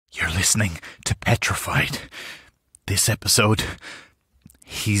listening to Petrified. This episode,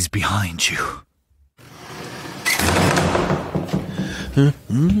 he's behind you.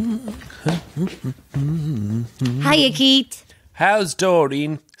 Hiya, Keith. How's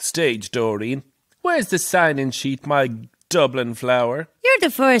Doreen? Stage Doreen. Where's the sign-in sheet, my Dublin flower? You're the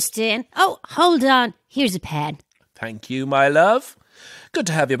first in. Oh, hold on. Here's a pen. Thank you, my love. Good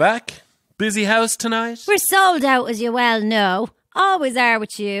to have you back. Busy house tonight? We're sold out, as you well know. Always are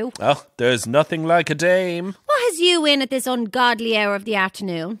with you. Oh, there's nothing like a dame. What has you in at this ungodly hour of the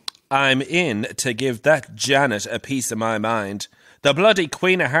afternoon? I'm in to give that Janet a piece of my mind. The bloody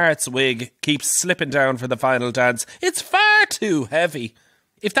Queen of Hearts wig keeps slipping down for the final dance. It's far too heavy.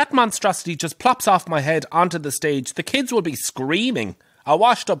 If that monstrosity just plops off my head onto the stage, the kids will be screaming. A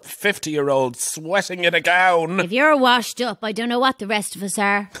washed-up 50-year-old sweating in a gown. If you're washed up, I don't know what the rest of us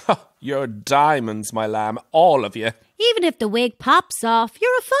are. You're diamonds, my lamb, all of you. Even if the wig pops off,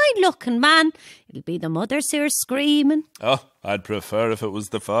 you're a fine-looking man. It'll be the mothers who are screaming. Oh, I'd prefer if it was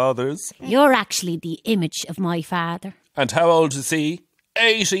the fathers. You're actually the image of my father. And how old is he?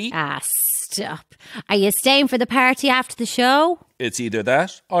 80? Ah, stop. Are you staying for the party after the show? It's either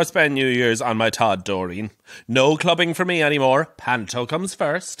that or spend New Year's on my Todd, Doreen. No clubbing for me anymore. Panto comes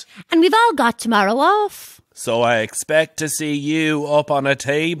first. And we've all got tomorrow off. So I expect to see you up on a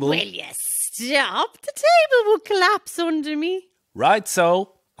table. Will you stop? The table will collapse under me. Right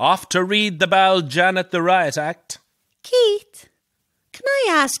so. Off to read the Bal Janet the Riot Act. Keith, can I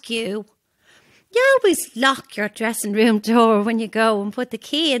ask you? You always lock your dressing room door when you go and put the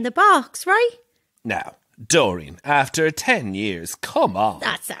key in the box, right? Now, Doreen, after 10 years, come on.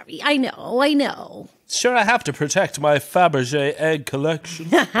 That's sorry, I know. Sure, I have to protect my Fabergé egg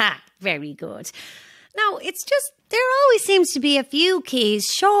collection. Very good. No, it's just there always seems to be a few keys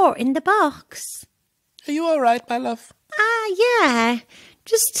short in the box. Are you all right, my love? Yeah.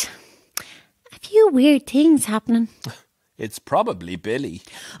 Just a few weird things happening. It's probably Billy.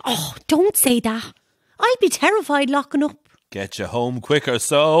 Oh, don't say that. I'd be terrified locking up. Get you home quicker,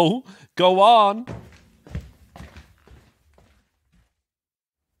 so. Go on.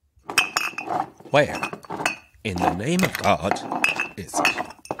 Where, in the name of God, is it?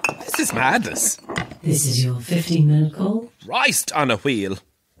 This is madness. This is your 15-minute call. Christ on a wheel.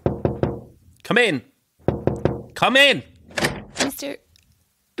 Come in. Come in.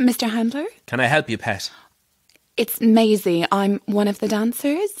 Mr. Handler? Can I help you, pet? It's Maisie. I'm one of the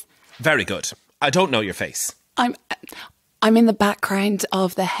dancers. Very good. I don't know your face. I'm in the background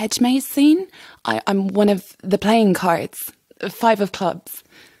of the hedge maze scene. I'm one of the playing cards. 5 of clubs.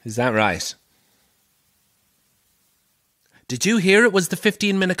 Is that right? Did you hear it was the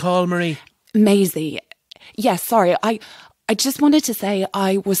 15-minute call, Marie? Maisie. Yes, sorry. I just wanted to say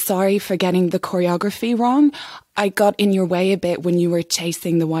I was sorry for getting the choreography wrong. I got in your way a bit when you were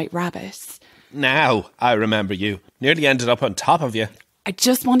chasing the white rabbit. Now I remember you. Nearly ended up on top of you. I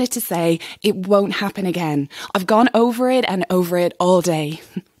just wanted to say it won't happen again. I've gone over it and over it all day.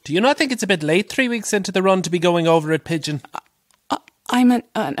 Do you not think it's a bit late 3 weeks into the run to be going over it, Pigeon? I'm an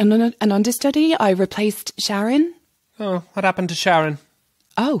understudy. I replaced Sharon. Oh, what happened to Sharon?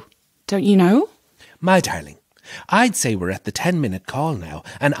 Oh, don't you know? My darling, I'd say we're at the 10-minute call now,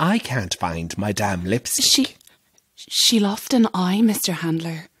 and I can't find my damn lipstick. She lost an eye, Mr.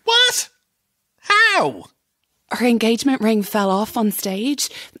 Handler. What? How? Her engagement ring fell off on stage.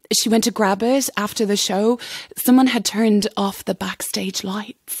 She went to grab it after the show. Someone had turned off the backstage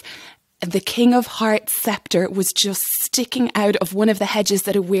lights. The King of Hearts scepter was just sticking out of one of the hedges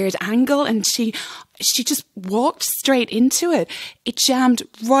at a weird angle, and she just walked straight into it. It jammed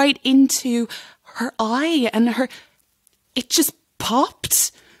right into her eye, and it just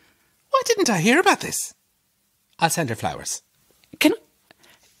popped. Why didn't I hear about this? I'll send her flowers. Can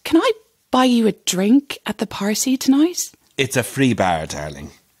I buy you a drink at the party tonight? It's a free bar, darling.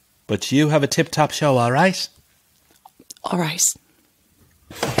 But you have a tip-top show, all right? All right.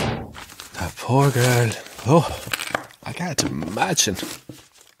 That poor girl. Oh, I can't imagine.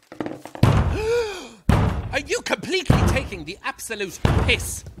 Are you completely taking the absolute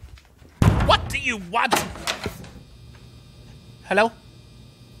piss? What do you want? Hello?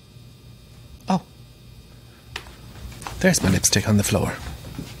 Oh. There's my lipstick on the floor.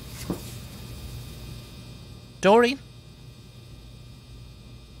 Doreen?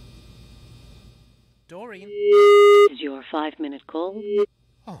 Doreen? This is your 5-minute call.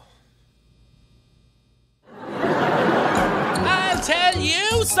 Oh. I'll tell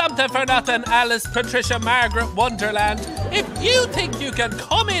you something for nothing, Alice, Patricia, Margaret, Wonderland. If you think you can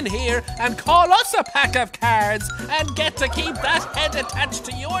come in here and call us a pack of cards and get to keep that head attached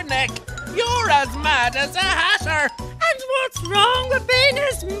to your neck, you're as mad as a hatter. And what's wrong with being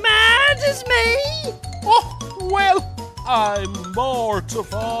as mad is me! Oh, well, I'm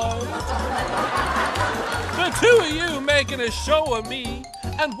mortified. The two of you making a show of me.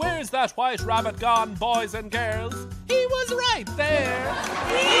 And where's that white rabbit gone, boys and girls? He was right there.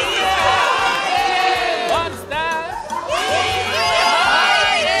 What's that?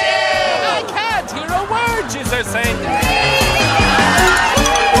 I can't hear a word you're saying.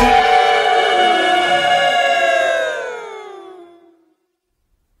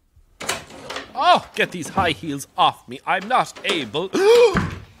 Oh, get these high heels off me. I'm not able. Oh.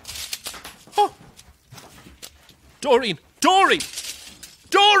 Doreen!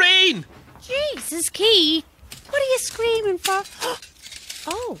 Jesus, Key. What are you screaming for?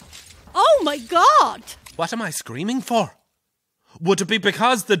 Oh my God! What am I screaming for? Would it be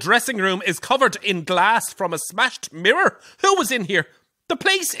because the dressing room is covered in glass from a smashed mirror? Who was in here? The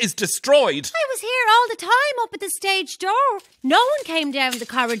place is destroyed. I was here all the time up at the stage door. No one came down the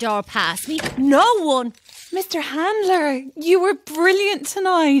corridor past me. No one. Mr. Handler, you were brilliant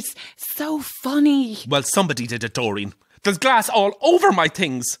tonight. So funny. Well, somebody did it, Doreen. There's glass all over my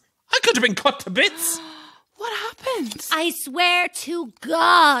things. I could have been cut to bits. What happened? I swear to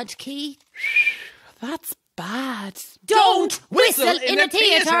God, Keith. That's bad. Don't whistle in a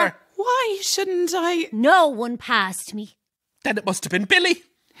theatre. Why shouldn't I? No one passed me. Then it must have been Billy.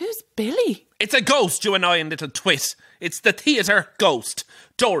 Who's Billy? It's a ghost, you annoying little twit. It's the theatre ghost.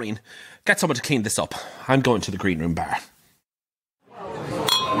 Doreen, get someone to clean this up. I'm going to the green room bar.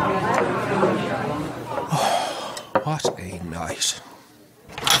 Oh, what a night.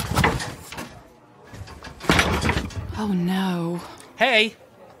 Oh no. Hey,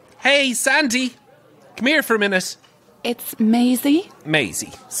 Sandy. Come here for a minute. It's Maisie.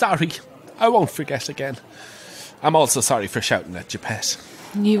 Maisie, sorry. I won't forget again. I'm also sorry for shouting at you, pet.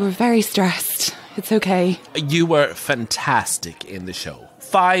 You were very stressed. It's okay. You were fantastic in the show.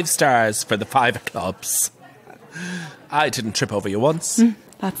 5 stars for the 5 clubs. I didn't trip over you once.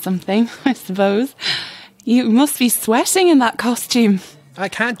 That's something, I suppose. You must be sweating in that costume. I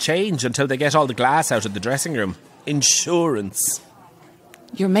can't change until they get all the glass out of the dressing room. Insurance.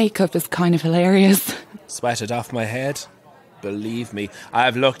 Your makeup is kind of hilarious. Sweated off my head. Believe me,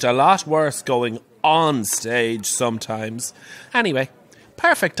 I've looked a lot worse going on stage sometimes. Anyway,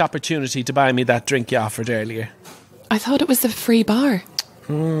 perfect opportunity to buy me that drink you offered earlier. I thought it was a free bar.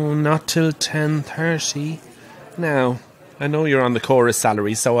 Oh, not till 10:30. Now, I know you're on the chorus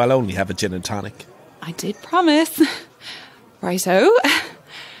salary, so I'll only have a gin and tonic. I did promise. Righto.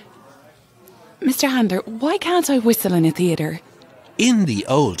 Mr. Handler, why can't I whistle in a theatre? In the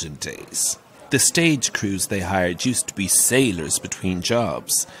olden days, the stage crews they hired used to be sailors between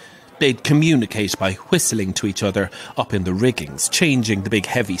jobs. They'd communicate by whistling to each other up in the riggings, changing the big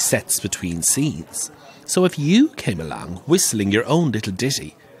heavy sets between scenes. So if you came along whistling your own little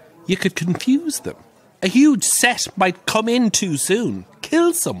ditty, you could confuse them. A huge set might come in too soon,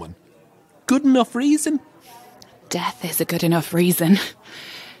 kill someone. Good enough reason? Death is a good enough reason.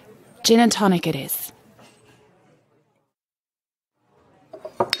 Gin and tonic it is.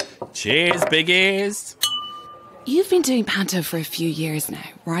 Cheers, big ears. You've been doing panto for a few years now,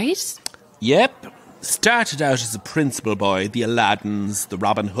 right? Yep. Started out as a principal boy, the Aladdins, the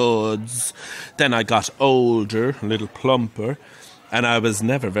Robin Hoods. Then I got older, a little plumper, and I was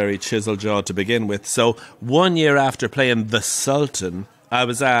never very chisel-jawed to begin with. So 1 year after playing the Sultan, I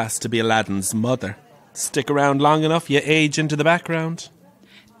was asked to be Aladdin's mother. Stick around long enough, you age into the background.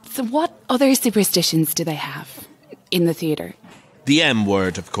 So what other superstitions do they have in the theatre? The M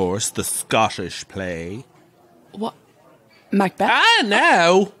word, of course, the Scottish play. What? Macbeth? Ah,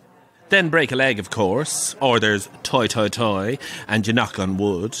 now! Then break a leg, of course. Or there's toy, toy, toy, and you knock on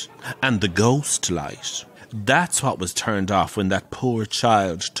wood. And the ghost light. That's what was turned off when that poor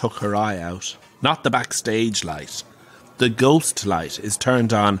child took her eye out. Not the backstage light. The ghost light is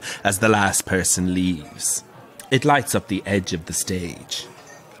turned on as the last person leaves. It lights up the edge of the stage.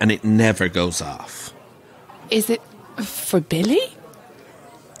 And it never goes off. Is it for Billy?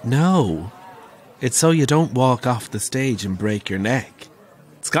 No. It's so you don't walk off the stage and break your neck.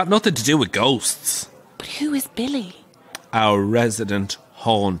 It's got nothing to do with ghosts. But who is Billy? Our resident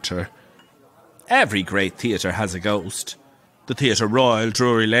haunter. Every great theatre has a ghost. The Theatre Royal,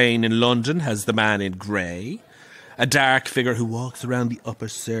 Drury Lane in London, has the man in grey. A dark figure who walks around the upper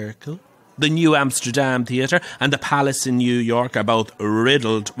circle. The New Amsterdam Theatre and the Palace in New York are both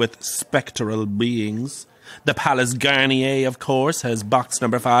riddled with spectral beings. The Palace Garnier, of course, has box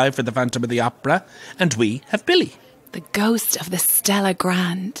number 5 for the Phantom of the Opera. And we have Billy. The ghost of the Stella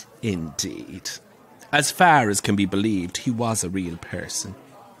Grand. Indeed. As far as can be believed, he was a real person.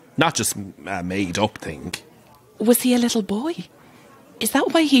 Not just a made-up thing. Was he a little boy? Is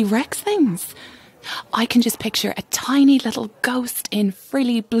that why he wrecks things? I can just picture a tiny little ghost in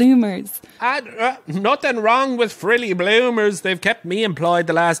frilly bloomers. Nothing wrong with frilly bloomers. They've kept me employed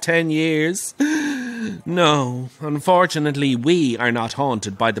the last 10 years. No, unfortunately, we are not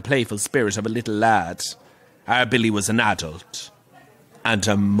haunted by the playful spirit of a little lad. Our Billy was an adult and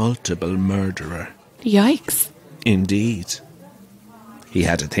a multiple murderer. Yikes. Indeed. He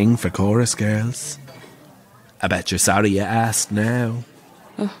had a thing for chorus girls. I bet you're sorry you asked now.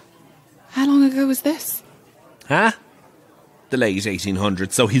 Oh, how long ago was this? Huh? The late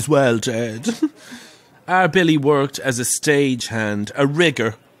 1800s, so he's well dead. Our Billy worked as a stagehand, a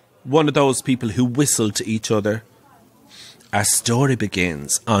rigger, one of those people who whistle to each other. Our story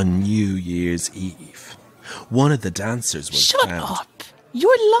begins on New Year's Eve. One of the dancers was Shut found. up!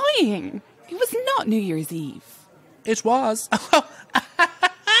 You're lying! It was not New Year's Eve. It was.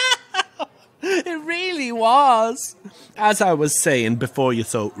 It really was. As I was saying before you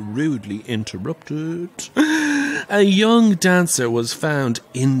so rudely interrupted, a young dancer was found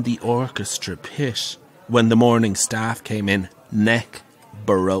in the orchestra pit when the morning staff came in, neck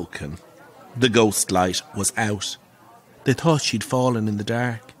broken. The ghost light was out. They thought she'd fallen in the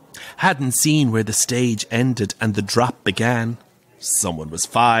dark, hadn't seen where the stage ended and the drop began. Someone was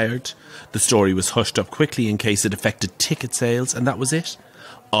fired. The story was hushed up quickly in case it affected ticket sales, and that was it.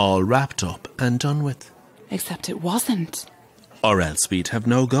 All wrapped up and done with. Except it wasn't. Or else we'd have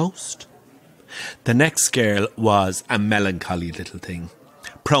no ghost. The next girl was a melancholy little thing,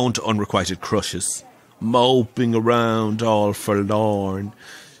 prone to unrequited crushes, moping around all forlorn.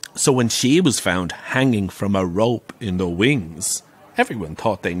 So when she was found hanging from a rope in the wings, everyone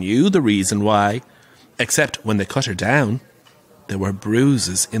thought they knew the reason why, except when they cut her down, there were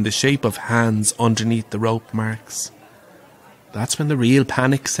bruises in the shape of hands underneath the rope marks. That's when the real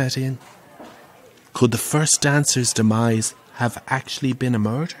panic set in. Could the first dancer's demise have actually been a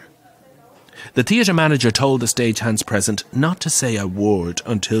murder? The theatre manager told the stagehands present not to say a word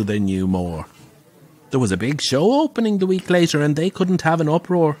until they knew more. There was a big show opening the week later and they couldn't have an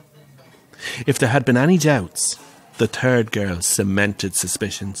uproar. If there had been any doubts, the third girl cemented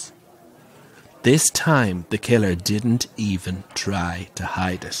suspicions. This time the killer didn't even try to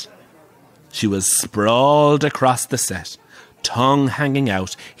hide it. She was sprawled across the set, tongue hanging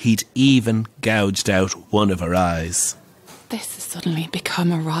out. He'd even gouged out one of her eyes. This has suddenly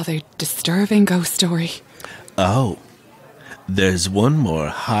become a rather disturbing ghost story. Oh, there's one more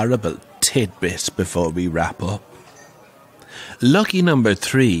horrible tidbit before we wrap up. Lucky number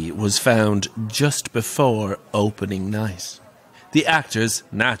 3 was found just before opening night. The actors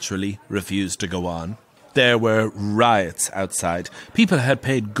naturally refused to go on. There were riots outside. People had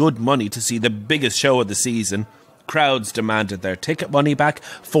paid good money to see the biggest show of the season. Crowds demanded their ticket money back,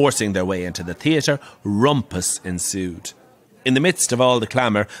 forcing their way into the theatre. Rumpus ensued. In the midst of all the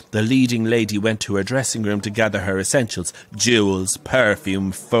clamour, the leading lady went to her dressing room to gather her essentials, jewels,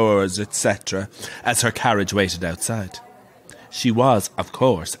 perfume, furs, etc., as her carriage waited outside. She was, of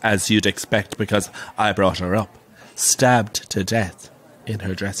course, as you'd expect because I brought her up, stabbed to death in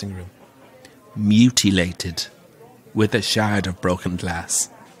her dressing room, mutilated with a shard of broken glass.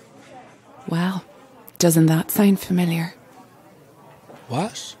 Well, doesn't that sound familiar?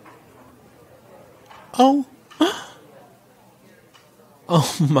 What? Oh.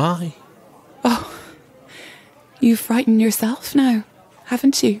 Oh my. Oh, you frightened yourself now,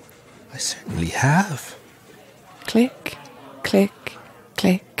 haven't you? I certainly have. Click, click,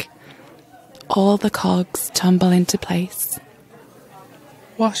 click. All the cogs tumble into place.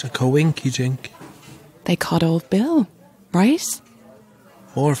 What a coinky-dink. They caught old Bill, right?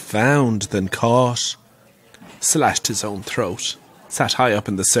 More found than caught. Slashed his own throat. Sat high up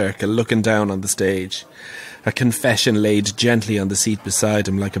in the circle, looking down on the stage. A confession laid gently on the seat beside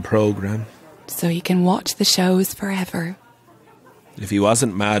him like a programme. So he can watch the shows forever. If he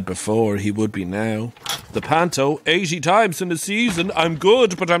wasn't mad before, he would be now. The panto, 80 times in a season. I'm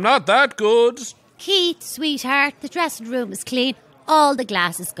good, but I'm not that good. Keith, sweetheart, the dressing room is clean. All the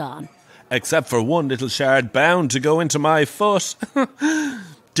glass is gone. Except for one little shard bound to go into my foot.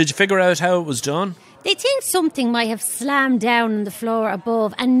 Did you figure out how it was done? They think something might have slammed down on the floor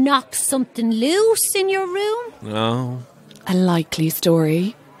above and knocked something loose in your room. No. A likely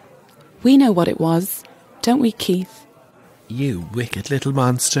story. We know what it was, don't we, Keith? You wicked little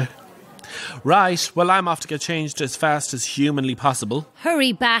monster. Right, well, I'm off to get changed as fast as humanly possible.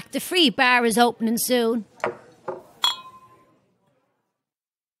 Hurry back, the free bar is opening soon.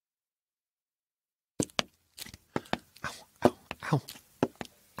 Ow.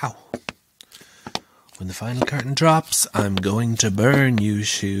 Ow. When the final curtain drops, I'm going to burn you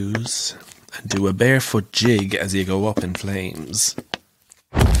shoes and do a barefoot jig as you go up in flames.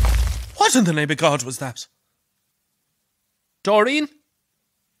 What in the name of God was that? Doreen?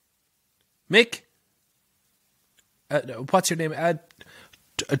 Mick? What's your name?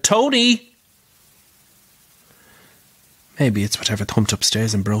 Tony? Maybe it's whatever thumped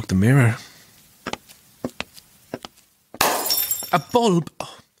upstairs and broke the mirror. A bulb.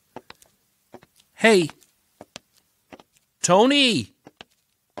 Oh. Hey. Tony?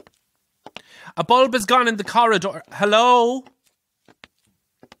 A bulb has gone in the corridor. Hello?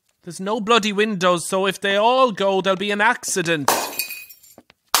 There's no bloody windows, so if they all go, there'll be an accident.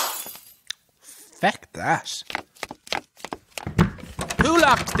 Feck that. Who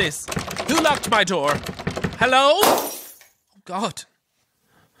locked this? Who locked my door? Hello? Oh, God.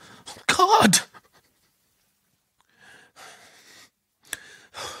 God!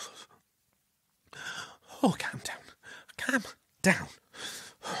 Oh, calm down. Calm down.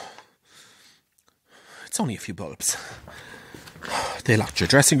 It's only a few bulbs. They locked your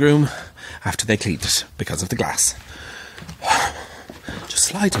dressing room after they cleaned it because of the glass. Just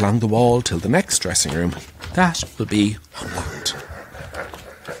slide along the wall till the next dressing room. That will be unlocked.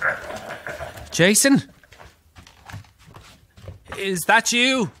 Jason? Is that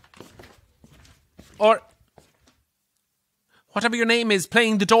you? Or whatever your name is,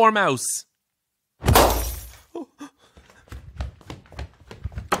 playing the dormouse?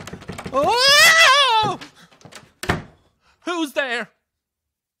 Oh! Who's there?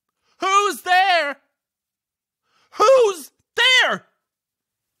 Who's there? Who's there?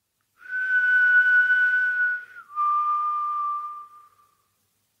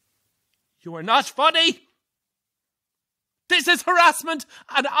 You are not funny. This is harassment,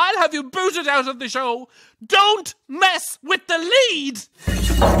 and I'll have you booted out of the show. Don't mess with the lead. Is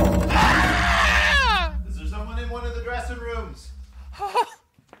there someone in one of the dressing rooms?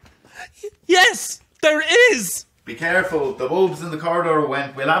 Yes, there is. Be careful, the bulbs in the corridor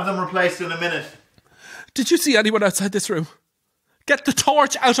went. We'll have them replaced in a minute. Did you see anyone outside this room? Get the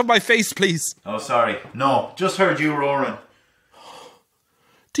torch out of my face, please. Oh, sorry. No, just heard you roaring.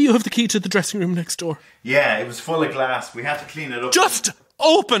 Do you have the key to the dressing room next door? Yeah, it was full of glass. We had to clean it up. Just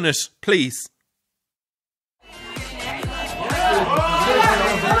open it, please.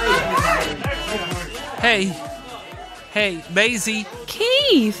 Hey, Maisie.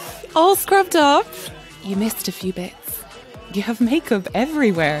 Keith, all scrubbed up. You missed a few bits. You have makeup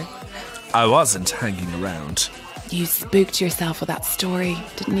everywhere. I wasn't hanging around. You spooked yourself with that story,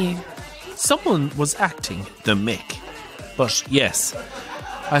 didn't you? Someone was acting the Mick. But yes,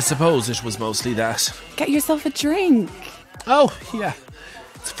 I suppose it was mostly that. Get yourself a drink. Oh, yeah.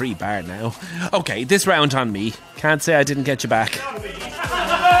 It's a free bar now. Okay, this round on me. Can't say I didn't get you back.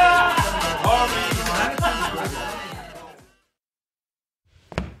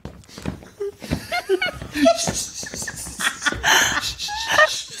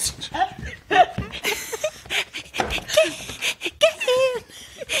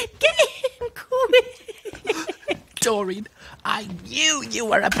 Get in, quick. Doreen, I knew you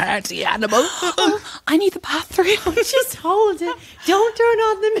were a party animal. Oh, I need the bathroom. Just hold it. Don't turn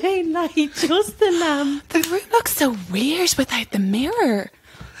on the main light, just the lamp. The room looks so weird without the mirror.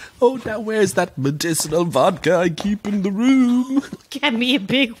 Oh, now where's that medicinal vodka I keep in the room? Get me a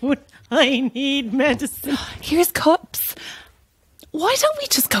big one. I need medicine. Here's cups. Why don't we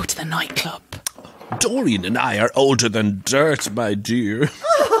just go to the nightclub? Doreen and I are older than dirt, my dear.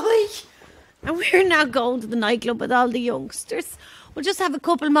 And we're not going to the nightclub with all the youngsters. We'll just have a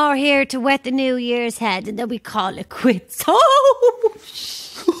couple more here to wet the New Year's head, and then we call it quits. Oh!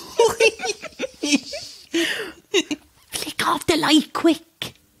 Flick off the light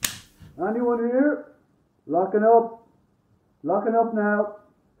quick. Anyone here? Locking up. Locking up now.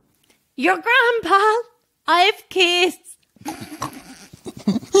 Your grandpa. I've kids.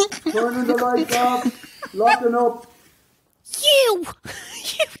 Turning the lights off. Locking up. You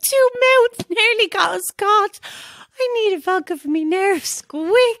two mouths nearly got us caught. I need a vodka for me nerves,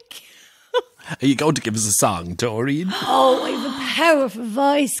 quick. Are you going to give us a song, Doreen? Oh, I have a powerful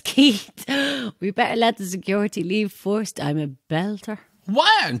voice, Keith. We better let the security leave first. I'm a belter.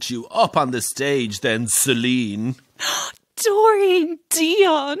 Why aren't you up on the stage then, Celine? Doreen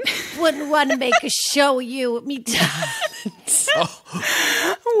Dion. Wouldn't want to make a show of you with me talent.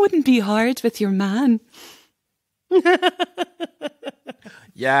 Wouldn't be hard with your man.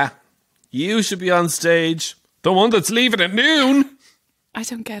 Yeah, you should be on stage. The one that's leaving at noon. I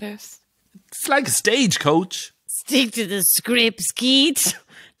don't get it. It's like a stagecoach. Stick to the scripts, Keith.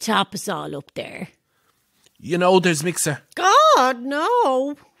 Top us all up there. You know there's Mixer. God,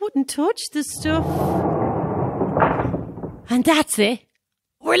 no. Wouldn't touch the stuff. And that's it.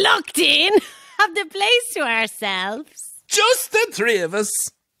 We're locked in. Have the place to ourselves. Just the three of us.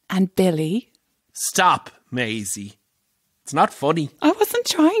 and Billy. Stop, Maisie. It's not funny. I wasn't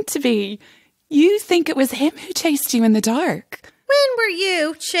trying to be. You think it was him who chased you in the dark. When were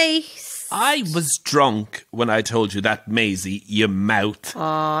you, Chase? I was drunk when I told you that, Maisie, you mouth.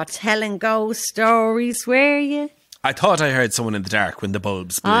 Oh, telling ghost stories, were you? I thought I heard someone in the dark when the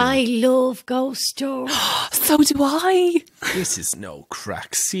bulbs blew. I love ghost stories. So do I. This is no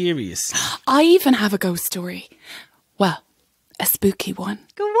crack, seriously. I even have a ghost story. Well, a spooky one.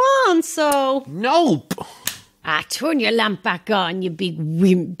 Go on, so. Nope. Turn your lamp back on, you big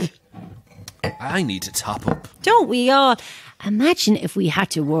wimp. I need to top up. Don't we all? Imagine if we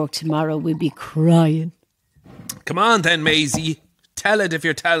had to work tomorrow, we'd be crying. Come on then, Maisie. Tell it if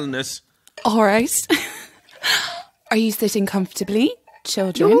you're telling it. All right. Are you sitting comfortably,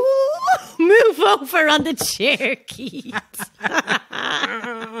 children? Ooh, move over on the chair, Keith.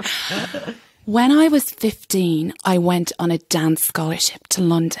 When I was 15, I went on a dance scholarship to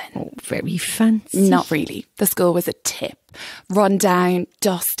London. Oh, very fancy. Not really. The school was a tip. Run down,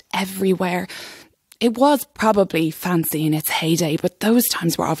 dust everywhere. It was probably fancy in its heyday, but those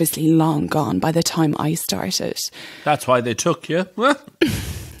times were obviously long gone by the time I started. That's why they took you. Well,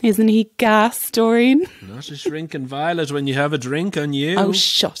 Isn't he gas, Doreen? not a shrinking violet when you have a drink on you. Oh,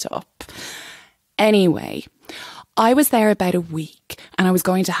 shut up. Anyway, I was there about a week and I was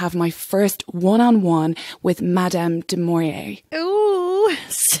going to have my first one-on-one with Madame de Maurier. Ooh,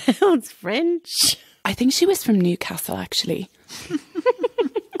 sounds French. I think she was from Newcastle, actually.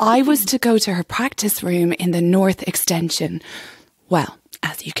 I was to go to her practice room in the North Extension. Well,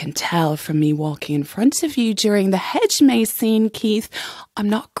 as you can tell from me walking in front of you during the hedge maze scene, Keith, I'm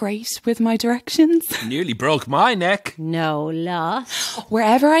not great with my directions. Nearly broke my neck. No loss.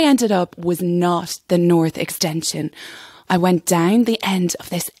 Wherever I ended up was not the North Extension. I went down the end of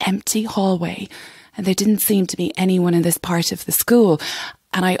this empty hallway and there didn't seem to be anyone in this part of the school.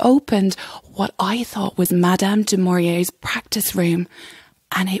 And I opened what I thought was Madame de Maurier's practice room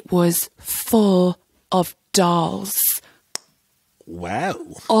and it was full of dolls. Wow.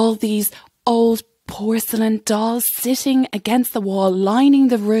 All these old porcelain dolls sitting against the wall, lining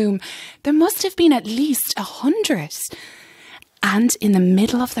the room. There must have been at least 100. And in the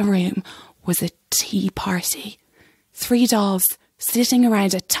middle of the room was a tea party. 3 dolls sitting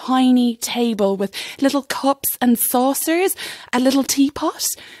around a tiny table with little cups and saucers, a little teapot.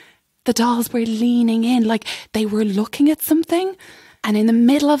 The dolls were leaning in like they were looking at something. And in the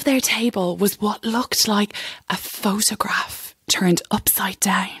middle of their table was what looked like a photograph turned upside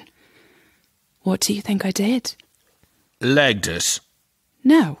down. What do you think I did? Legged it.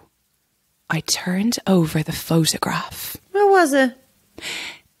 No. I turned over the photograph. What was it?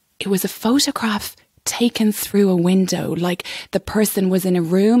 It was a photograph taken through a window, like the person was in a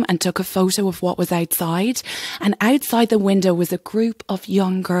room and took a photo of what was outside. And outside the window was a group of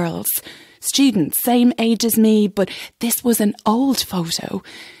young girls, students, same age as me, but this was an old photo.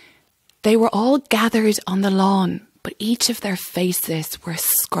 They were all gathered on the lawn, but each of their faces were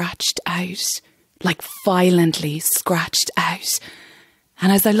scratched out, like violently scratched out.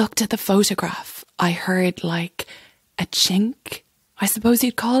 And as I looked at the photograph, I heard like a chink, I suppose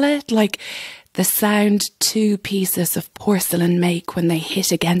you'd call it, like the sound 2 pieces of porcelain make when they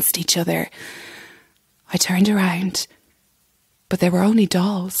hit against each other. I turned around, but they were only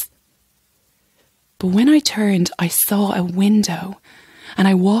dolls. But when I turned, I saw a window and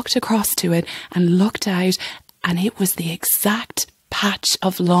I walked across to it and looked out, and it was the exact patch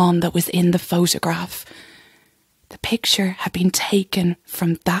of lawn that was in the photograph. The picture had been taken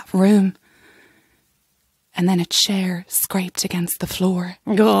from that room. And then a chair scraped against the floor.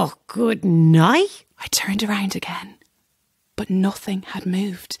 Oh, good night. I turned around again, but nothing had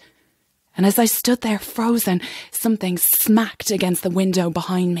moved. And as I stood there frozen, something smacked against the window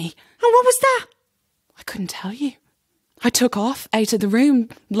behind me. And what was that? I couldn't tell you. I took off out of the room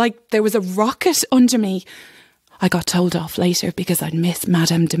like there was a rocket under me. I got told off later because I'd missed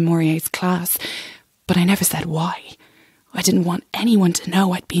Madame de Maurier's class, but I never said why. I didn't want anyone to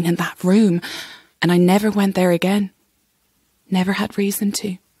know I'd been in that room, and I never went there again. Never had reason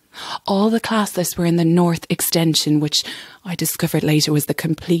to. All the classes were in the North Extension, which I discovered later was the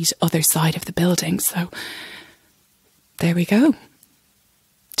complete other side of the building, so there we go.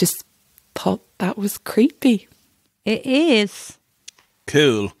 Just thought that was creepy. It is.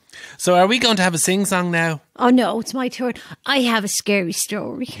 Cool. So are we going to have a sing-song now? Oh no, it's my turn. I have a scary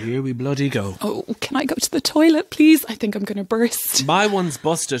story. Here we bloody go. Oh, can I go to the toilet, please? I think I'm going to burst. My one's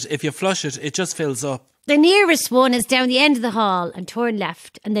busted. If you flush it, it just fills up. The nearest one is down the end of the hall and turn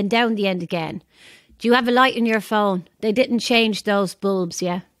left and then down the end again. Do you have a light on your phone? They didn't change those bulbs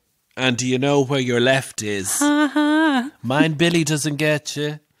yet. And do you know where your left is? Uh-huh. Mine Billy doesn't get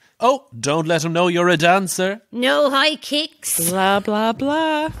you. Oh, don't let him know you're a dancer. No high kicks. Blah, blah,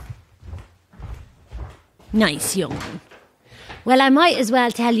 blah. Nice young one. Well, I might as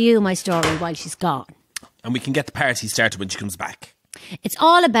well tell you my story while she's gone. And we can get the party started when she comes back. It's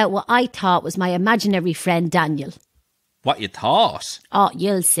all about what I thought was my imaginary friend Daniel. What you thought? Oh,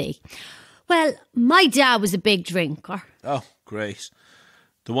 you'll see. Well, my dad was a big drinker. Oh, great.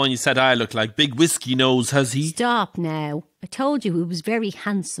 The one you said I look like. Big whiskey nose, has he? Stop now. I told you he was a very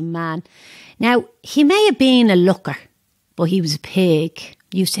handsome man. Now, he may have been a looker, but he was a pig.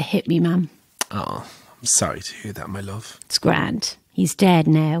 Used to hit me, ma'am. Oh, I'm sorry to hear that, my love. It's grand. He's dead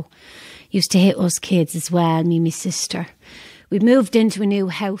now. Used to hit us kids as well, me and my sister. We moved into a new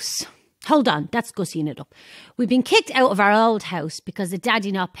house. Hold on, that's gussying it up. We've been kicked out of our old house because of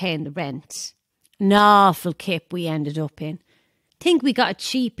Daddy not paying the rent. An awful kip we ended up in. Think we got it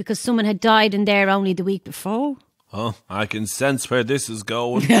cheap because someone had died in there only the week before. Oh, I can sense where this is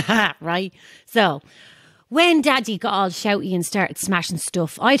going. Right. So, when Daddy got all shouty and started smashing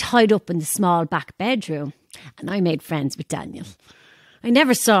stuff, I'd hide up in the small back bedroom and I made friends with Daniel. I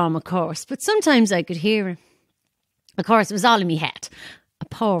never saw him, of course, but sometimes I could hear him. Of course, it was all in my head. A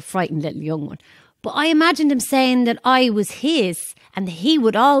poor, frightened little young one. But I imagined him saying that I was his and that he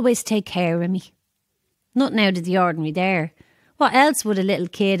would always take care of me. Nothing out of the ordinary there. What else would a little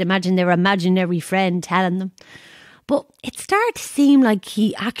kid imagine their imaginary friend telling them? But it started to seem like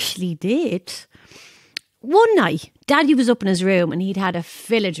he actually did. One night, Daddy was up in his room and he'd had a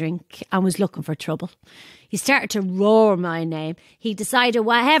fill of drink and was looking for trouble. He started to roar my name. He decided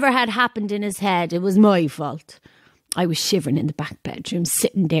whatever had happened in his head, it was my fault. I was shivering in the back bedroom,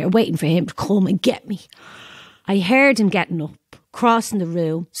 sitting there, waiting for him to come and get me. I heard him getting up, crossing the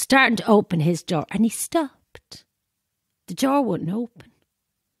room, starting to open his door, and he stopped. The door wouldn't open.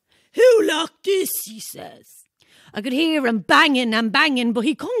 "Who locked this?" he says. I could hear him banging and banging, but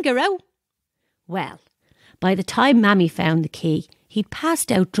he couldn't get out. Well, by the time Mammy found the key, he'd passed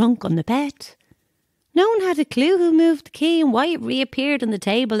out drunk on the bed. No one had a clue who moved the key and why it reappeared on the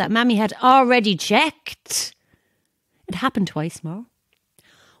table that Mammy had already checked. It happened twice more.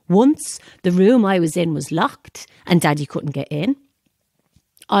 Once, the room I was in was locked and Daddy couldn't get in.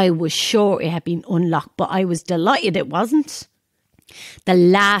 I was sure it had been unlocked, but I was delighted it wasn't. The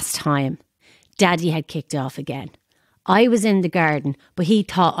last time, Daddy had kicked off again. I was in the garden, but he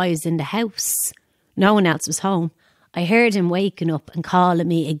thought I was in the house. No one else was home. I heard him waking up and calling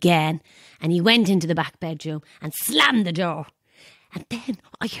me again, and he went into the back bedroom and slammed the door. And then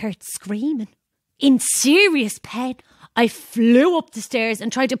I heard screaming. In serious pain, I flew up the stairs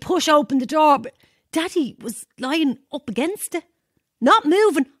and tried to push open the door, but Daddy was lying up against it, not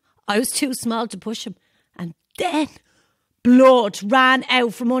moving. I was too small to push him. And then blood ran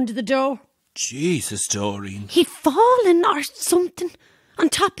out from under the door. Jesus, Doreen. He'd fallen or something on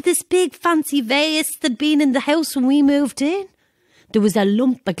top of this big fancy vase that'd been in the house when we moved in. There was a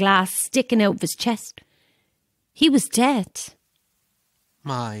lump of glass sticking out of his chest. He was dead.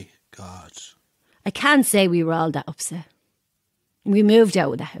 My God. I can't say we were all that upset. We moved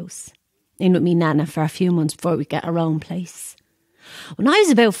out of the house, in with me nana for a few months before we get our own place. When I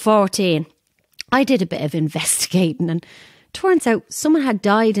was about 14, I did a bit of investigating and turns out someone had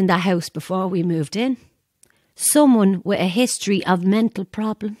died in that house before we moved in. Someone with a history of mental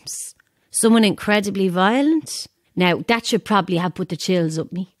problems. Someone incredibly violent. Now, that should probably have put the chills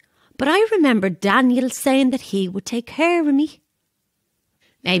up me. But I remember Daniel saying that he would take care of me.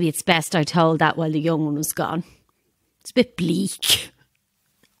 Maybe it's best I told that while the young one was gone. It's a bit bleak.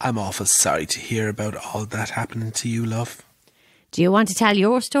 I'm awful sorry to hear about all that happening to you, love. Do you want to tell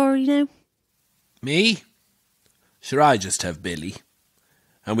your story now? Me? Sure, I just have Billy.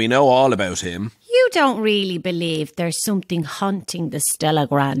 And we know all about him. You don't really believe there's something haunting the Stella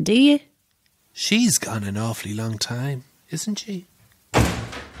Grande, do you? She's gone an awfully long time, isn't she?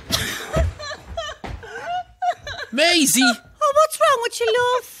 Maisie! Oh, what's wrong with you,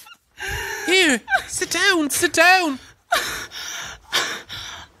 love? Here, sit down, sit down.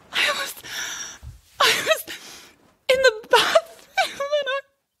 I was in the bathroom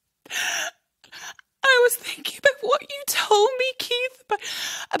and I was thinking about what you told me, Keith,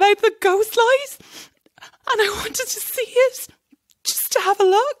 about the ghost light, and I wanted to see it, just to have a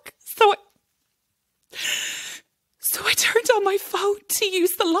look. So I turned on my phone to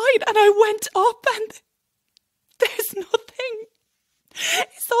use the light, and I went up, and there's nothing.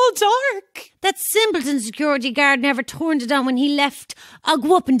 It's all dark. That simpleton security guard never turned it on when he left. I'll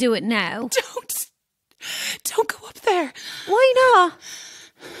go up and do it now. Don't go up there. Why not?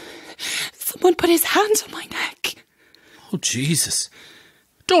 Someone put his hand on my neck. Oh, Jesus.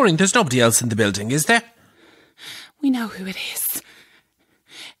 Doreen, there's nobody else in the building, is there? We know who it is.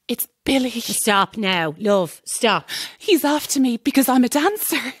 It's Billy. Stop now, love, stop. He's after me because I'm a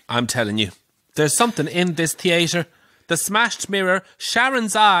dancer. I'm telling you, there's something in this theatre. The smashed mirror,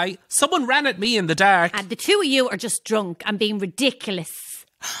 Sharon's eye, someone ran at me in the dark. And the two of you are just drunk and being ridiculous.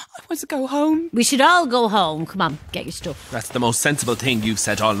 I want to go home. We should all go home. Come on, get your stuff. That's the most sensible thing you've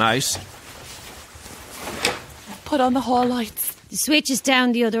said all night. Put on the hall lights. The switch is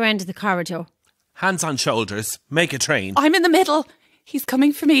down the other end of the corridor. Hands on shoulders, make a train. I'm in the middle. He's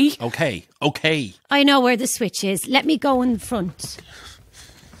coming for me. Okay. I know where the switch is. Let me go in front.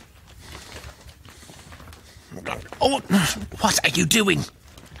 Oh, what are you doing?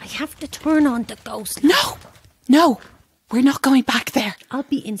 I have to turn on the ghost. No, we're not going back there. I'll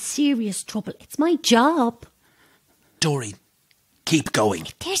be in serious trouble. It's my job. Doreen, keep going.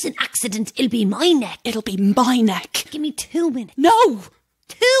 If there's an accident, it'll be my neck. It'll be my neck. Give me 2 minutes. No!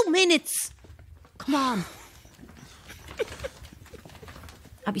 2 minutes. Come on.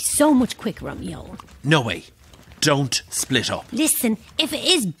 I'll be so much quicker on my own. No way. Don't split up. Listen, if it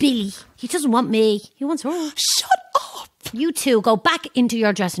is Billy, he doesn't want me. He wants her. Shut up. You two go back into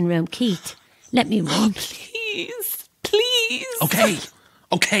your dressing room. Keith, let me run. Please.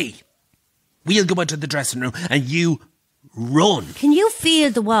 Okay. We'll go into the dressing room and you run. Can you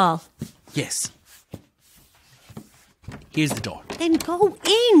feel the wall? Yes. Here's the door. Then go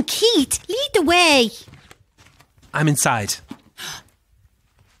in, Keith. Lead the way. I'm inside.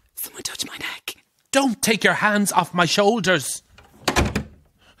 Someone touch my neck. Don't take your hands off my shoulders.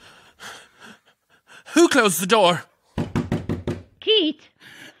 Who closed the door? Keith,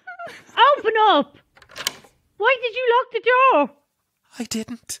 open up. Why did you lock the door? I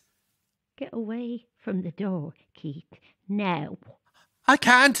didn't. Get away from the door, Keith. Now. I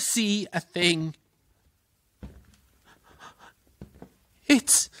can't see a thing.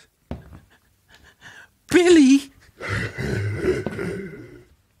 It's Billy.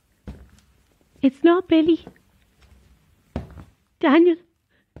 It's not Billy. Daniel,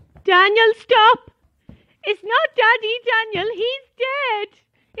 stop. It's not Daddy, Daniel. He's dead.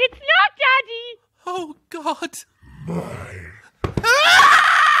 It's not Daddy. Oh, God.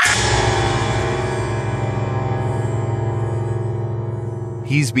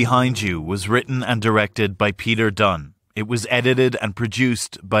 He's Behind You was written and directed by Peter Dunn. It was edited and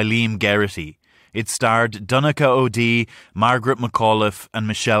produced by Liam Geraghty. It starred Donncha O'Dea, Margaret McAuliffe and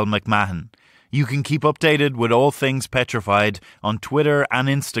Michelle McMahon. You can keep updated with all things Petrified on Twitter and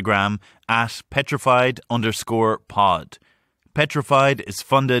Instagram at petrified_pod. Petrified is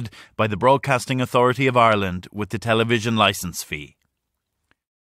funded by the Broadcasting Authority of Ireland with the television licence fee.